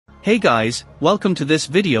Hey guys, welcome to this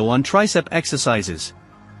video on tricep exercises.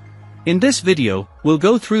 In this video, we'll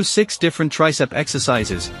go through 6 different tricep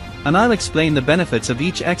exercises, and I'll explain the benefits of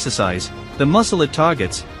each exercise, the muscle it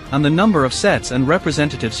targets, and the number of sets and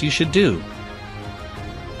representatives you should do.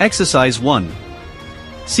 Exercise 1.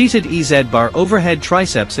 Seated EZ bar overhead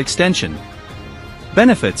triceps extension.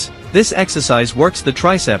 Benefits: this exercise works the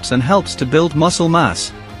triceps and helps to build muscle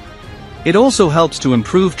mass. It also helps to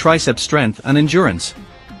improve tricep strength and endurance.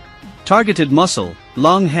 Targeted muscle,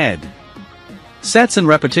 long head. Sets and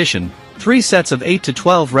repetition, 3 sets of 8 to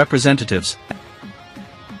 12 representatives.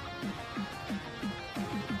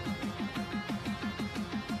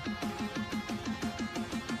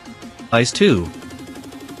 Exercise 2.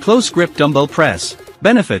 Close grip dumbbell press.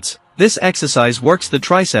 Benefits: this exercise works the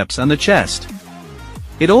triceps and the chest.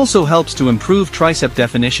 It also helps to improve tricep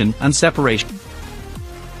definition and separation.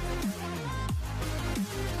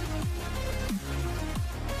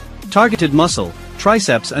 Targeted muscle,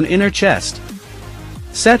 triceps and inner chest.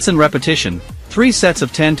 Sets and repetition, 3 sets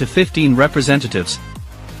of 10 to 15 representatives.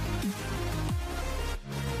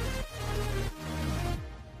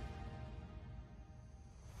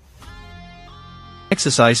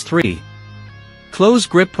 Exercise 3. Close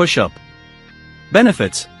grip push-up.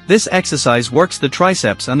 Benefits: this exercise works the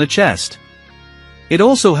triceps and the chest. It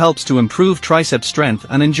also helps to improve tricep strength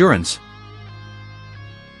and endurance.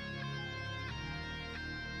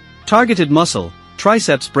 Targeted muscle,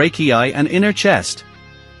 triceps brachii and inner chest.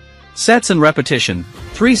 Sets and repetition,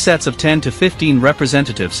 3 sets of 10 to 15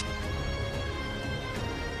 representatives.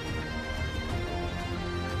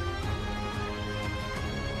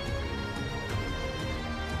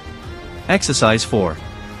 Exercise 4.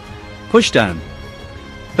 Pushdown.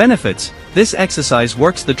 Benefits: this exercise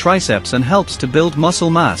works the triceps and helps to build muscle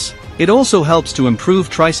mass. It also helps to improve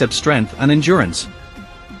tricep strength and endurance.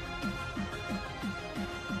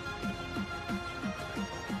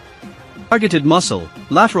 Targeted muscle,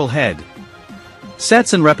 lateral head.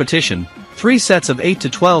 Sets and repetition, 3 sets of 8 to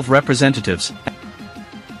 12 representatives.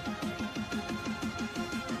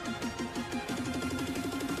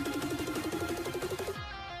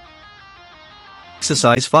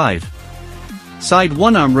 Exercise 5. Side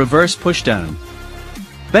one arm reverse pushdown.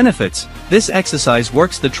 Benefits: this exercise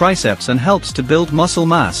works the triceps and helps to build muscle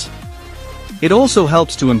mass. It also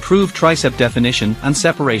helps to improve tricep definition and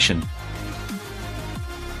separation.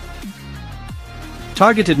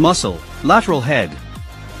 Targeted muscle, lateral head.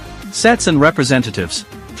 Sets and representatives,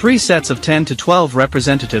 3 sets of 10 to 12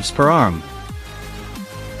 representatives per arm.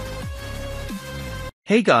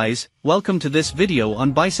 Hey guys, welcome to this video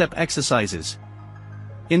on bicep exercises.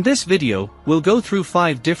 In this video, we'll go through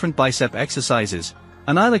 5 different bicep exercises,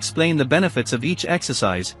 and I'll explain the benefits of each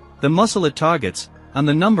exercise, the muscle it targets, and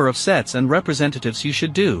the number of sets and representatives you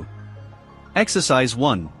should do. Exercise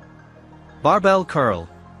 1. Barbell curl.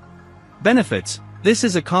 Benefits: this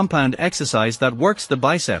is a compound exercise that works the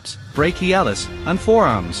biceps, brachialis, and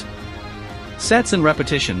forearms. Sets and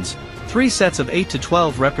repetitions, 3 sets of 8 to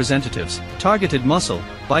 12 representatives. Targeted muscle,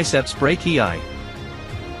 biceps brachii.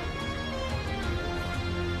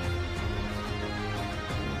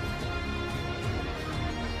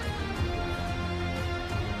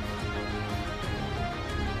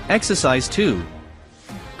 Exercise 2.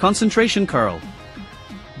 Concentration curl.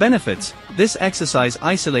 Benefits: this exercise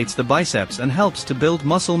isolates the biceps and helps to build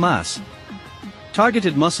muscle mass.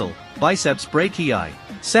 Targeted muscle, biceps brachii.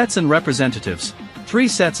 Sets and representatives, 3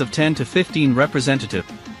 sets of 10 to 15 representative.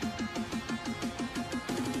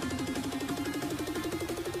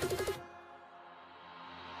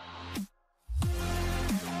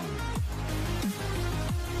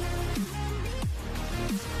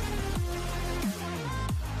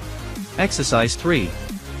 Exercise 3.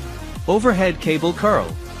 Overhead cable curl.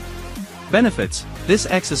 Benefits: this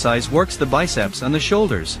exercise works the biceps and the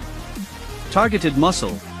shoulders. Targeted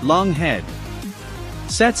muscle, long head.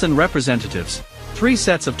 Sets and representatives, 3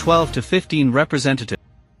 sets of 12 to 15 representatives.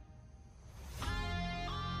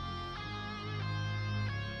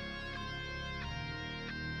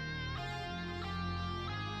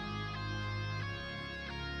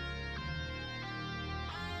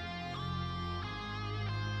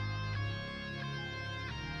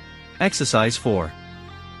 Exercise 4.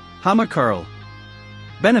 Hammer curl.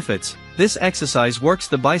 Benefits: this exercise works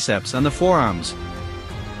the biceps and the forearms.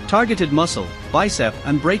 Targeted muscle, bicep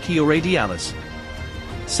and brachioradialis.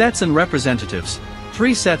 Sets and representatives,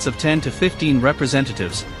 3 sets of 10 to 15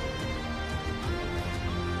 representatives.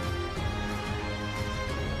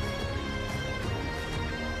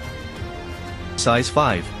 Exercise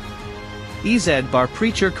 5. EZ bar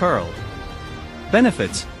preacher curl.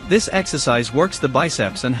 Benefits: this exercise works the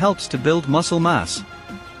biceps and helps to build muscle mass.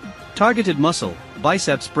 Targeted muscle,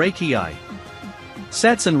 biceps brachii.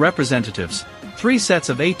 Sets and representatives. 3 sets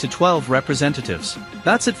of 8 to 12 representatives.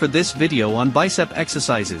 That's it for this video on bicep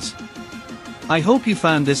exercises. I hope you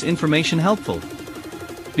found this information helpful.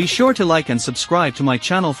 Be sure to like and subscribe to my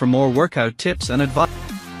channel for more workout tips and advice.